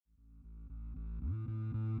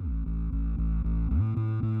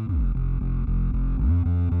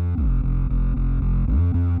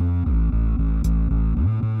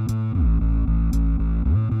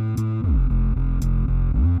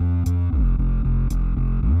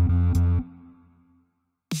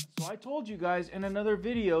So I told you guys in another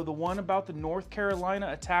video, the one about the North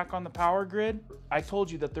Carolina attack on the power grid, I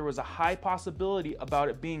told you that there was a high possibility about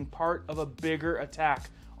it being part of a bigger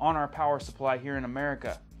attack on our power supply here in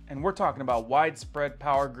America. And we're talking about widespread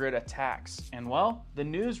power grid attacks. And well, the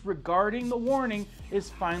news regarding the warning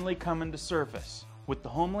is finally coming to surface, with the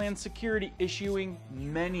Homeland Security issuing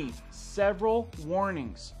several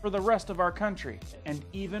warnings for the rest of our country, and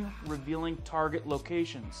even revealing target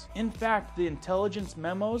locations. In fact, the intelligence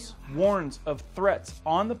memos warns of threats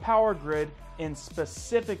on the power grid in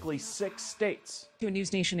specifically 6 states. To a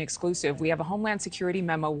News Nation exclusive, we have a Homeland Security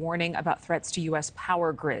memo warning about threats to U.S.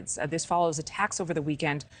 power grids. This follows attacks over the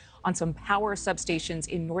weekend on some power substations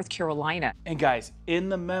in North Carolina. And guys, in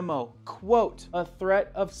the memo, quote, a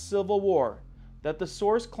threat of civil war that the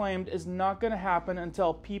source claimed is not going to happen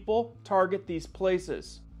until people target these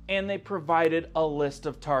places. And they provided a list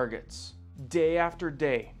of targets. Day after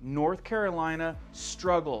day, North Carolina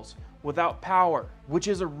struggles without power, which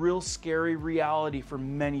is a real scary reality for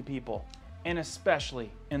many people, and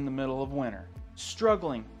especially in the middle of winter.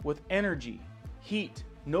 Struggling with energy, heat,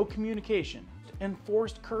 no communication,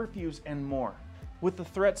 enforced curfews, and more. With the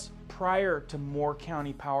threats prior to Moore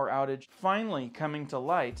County power outage finally coming to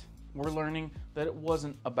light, we're learning that it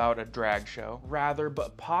wasn't about a drag show, rather,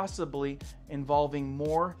 but possibly involving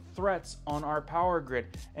more threats on our power grid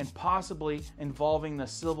and possibly involving the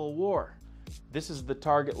Civil War. This is the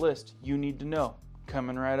target list you need to know,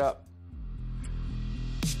 coming right up.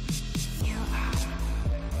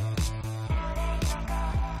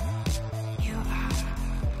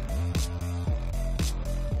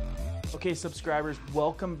 Okay, subscribers,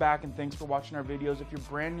 welcome back and thanks for watching our videos. If you're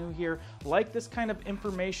brand new here, like this kind of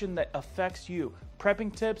information that affects you,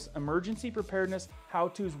 prepping tips, emergency preparedness,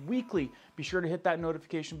 how-tos weekly, be sure to hit that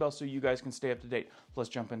notification bell so you guys can stay up to date.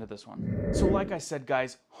 Let's jump into this one. So like I said,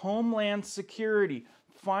 guys, Homeland Security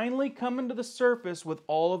finally coming to the surface with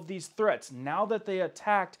all of these threats now that they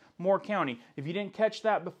attacked Moore County. If you didn't catch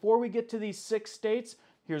that before we get to these 6 states,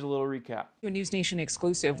 here's a little recap. To a News Nation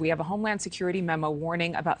exclusive, we have a Homeland Security memo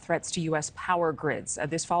warning about threats to U.S. power grids.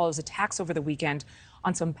 This follows attacks over the weekend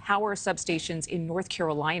on some power substations in North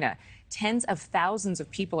Carolina. Tens of thousands of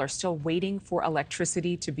people are still waiting for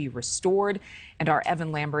electricity to be restored. And our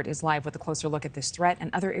Evan Lambert is live with a closer look at this threat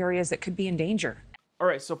and other areas that could be in danger. All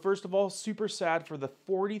right, so first of all, super sad for the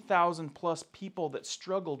 40,000 plus people that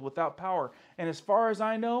struggled without power, and as far as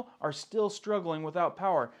I know, are still struggling without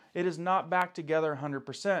power. It is not back together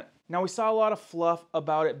 100%. Now, we saw a lot of fluff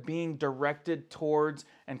about it being directed towards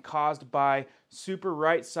and caused by super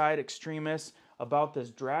right side extremists about this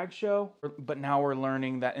drag show, but now we're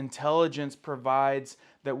learning that intelligence provides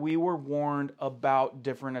that we were warned about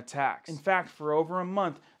different attacks. In fact, for over a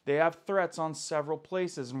month, they have threats on several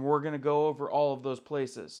places, and we're going to go over all of those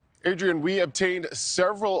places. Adrian, we obtained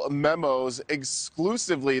several memos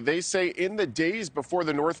exclusively. They say in the days before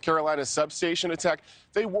the North Carolina substation attack,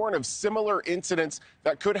 they warn of similar incidents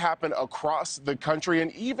that could happen across the country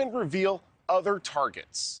and even reveal other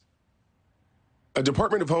targets. A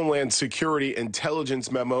Department of Homeland Security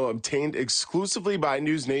intelligence memo obtained exclusively by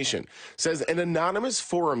News Nation says an anonymous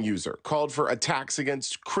forum user called for attacks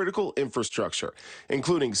against critical infrastructure,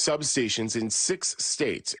 including substations in 6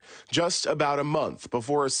 states, just about a month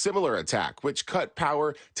before a similar attack, which cut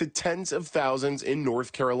power to tens of thousands in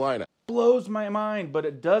North Carolina. Blows my mind, but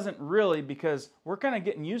it doesn't really, because we're kind of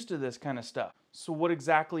getting used to this kind of stuff. So what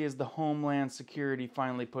exactly is the Homeland Security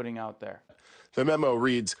finally putting out there? The memo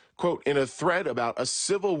reads, quote, in a thread about a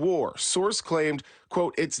civil war, source claimed,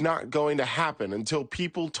 quote, it's not going to happen until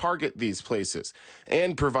people target these places,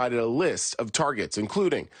 and provided a list of targets,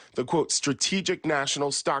 including the, quote, strategic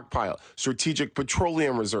national stockpile, strategic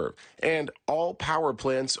petroleum reserve, and all power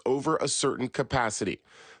plants over a certain capacity.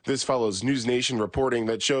 This follows News Nation reporting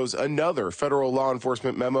that shows another federal law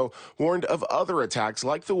enforcement memo warned of other attacks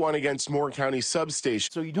like the one against Moore County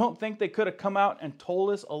substation. So you don't think they could have come out and told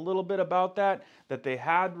us a little bit about that they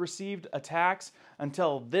had received attacks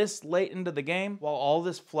until this late into the game, while all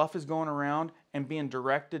this fluff is going around and being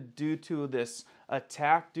directed due to this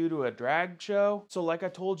attack due to a drag show? So like I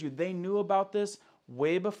told you, they knew about this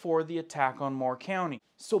way before the attack on Moore County.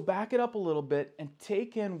 So back it up a little bit and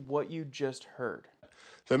take in what you just heard.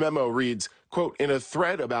 The memo reads, quote, in a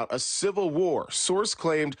thread about a civil war, source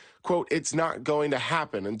claimed, quote, it's not going to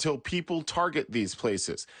happen until people target these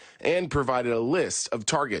places, and provided a list of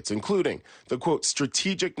targets, including the, quote,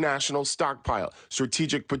 strategic national stockpile,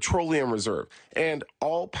 strategic petroleum reserve, and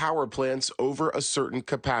all power plants over a certain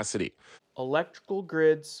capacity. Electrical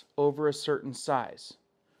grids over a certain size,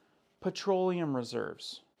 petroleum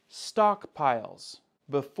reserves, stockpiles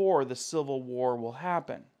before the Civil War will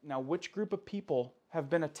happen. Now, which group of people have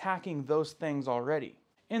been attacking those things already.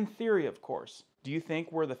 In theory, of course. Do you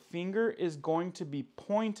think where the finger is going to be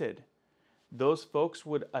pointed, those folks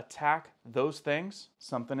would attack those things?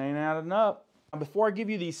 Something ain't adding up. Now, before I give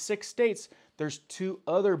you these 6 states, there's 2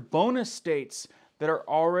 other bonus states that are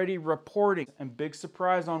already reporting. And big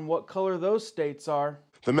surprise on what color those states are.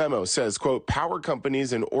 The memo says, quote, power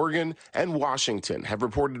companies in Oregon and Washington have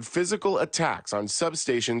reported physical attacks on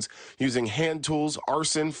substations using hand tools,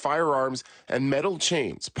 arson, firearms, and metal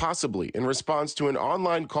chains, possibly in response to an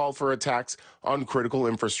online call for attacks on critical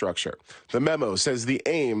infrastructure. The memo says the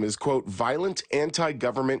aim is, quote, violent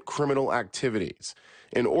anti-government criminal activities.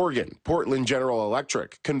 In Oregon, Portland General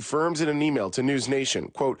Electric confirms in an email to News Nation,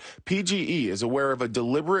 quote, PGE is aware of a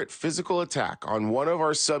deliberate physical attack on one of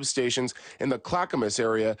our substations in the Clackamas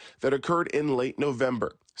area that occurred in late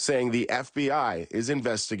November, saying the FBI is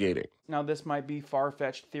investigating. Now, this might be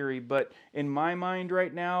far-fetched theory, but in my mind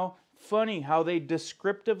right now, funny how they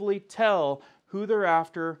descriptively tell who they're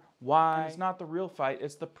after, why. And it's not the real fight,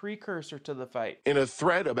 it's the precursor to the fight. In a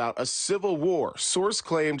thread about a civil war, source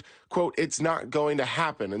claimed, quote, it's not going to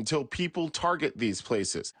happen until people target these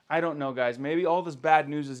places. I don't know, guys. Maybe all this bad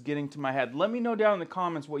news is getting to my head. Let me know down in the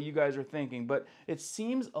comments what you guys are thinking, but it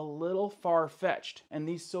seems a little far-fetched. And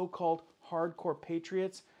these so-called hardcore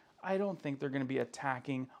patriots, I don't think they're going to be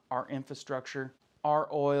attacking our infrastructure, our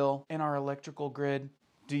oil, and our electrical grid.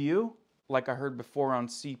 Do you? Like I heard before on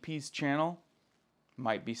CP's channel,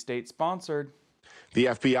 might be state-sponsored. The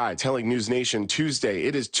FBI telling News Nation Tuesday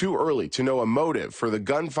it is too early to know a motive for the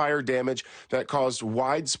gunfire damage that caused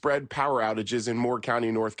widespread power outages in Moore County,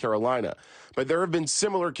 North Carolina. But there have been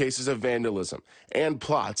similar cases of vandalism and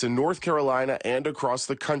plots in North Carolina and across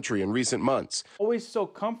the country in recent months. Always so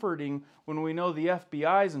comforting when we know the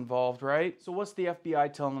FBI is involved, right? So what's the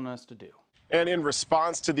FBI telling us to do? And in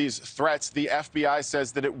response to these threats, the FBI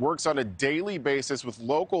says that it works on a daily basis with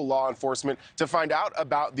local law enforcement to find out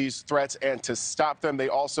about these threats and to stop them. They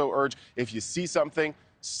also urge, if you see something,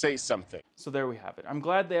 say something. So there we have it. I'm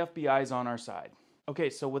glad the FBI is on our side. Okay,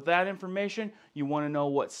 so with that information, you want to know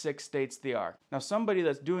what 6 states they are. Now, somebody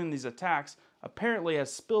that's doing these attacks apparently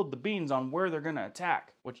has spilled the beans on where they're going to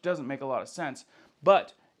attack, which doesn't make a lot of sense.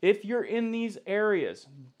 But if you're in these areas,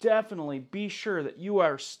 definitely be sure that you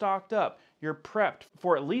are stocked up. You're prepped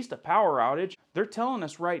for at least a power outage. They're telling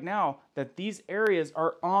us right now that these areas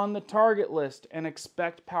are on the target list and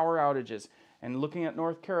expect power outages. And looking at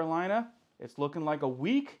North Carolina, it's looking like a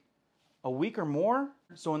week or more.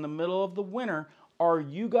 So in the middle of the winter, are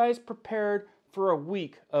you guys prepared for a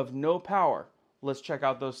week of no power? Let's check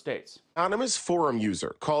out those states. Anonymous forum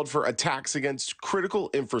user called for attacks against critical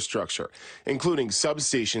infrastructure, including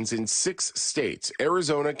substations in 6 states,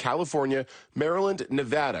 Arizona, California, Maryland,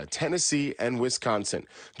 Nevada, Tennessee, and Wisconsin,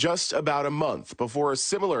 just about a month before a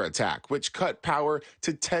similar attack, which cut power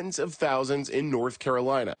to tens of thousands in North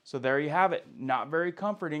Carolina. So there you have it. Not very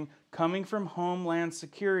comforting, coming from Homeland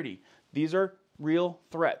Security. These are real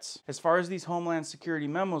threats. As far as these Homeland Security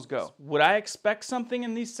memos go, would I expect something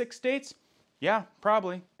in these 6 states? Yeah,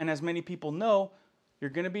 probably. And as many people know,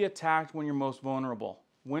 you're going to be attacked when you're most vulnerable.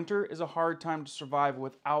 Winter is a hard time to survive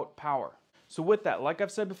without power. So with that, like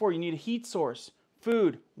I've said before, you need a heat source,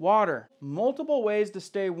 food, water, multiple ways to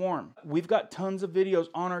stay warm. We've got tons of videos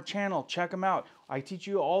on our channel. Check them out. I teach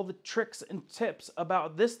you all the tricks and tips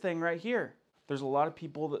about this thing right here. There's a lot of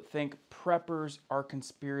people that think preppers are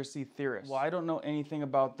conspiracy theorists. Well, I don't know anything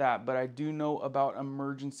about that, but I do know about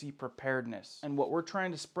emergency preparedness and what we're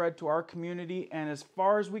trying to spread to our community. And as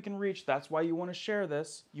far as we can reach, that's why you want to share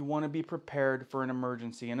this. You want to be prepared for an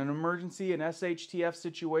emergency. And an emergency, an SHTF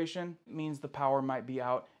situation, means the power might be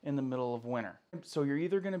out in the middle of winter. So you're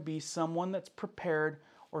either going to be someone that's prepared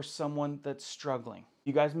or someone that's struggling.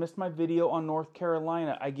 You guys missed my video on North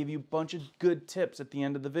Carolina. I give you a bunch of good tips at the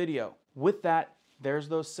end of the video. With that, there's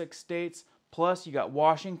those 6 states, plus you got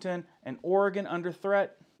Washington and Oregon under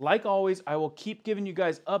threat. Like always, I will keep giving you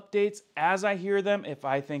guys updates as I hear them if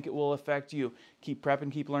I think it will affect you. Keep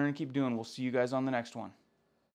prepping, keep learning, keep doing. We'll see you guys on the next one.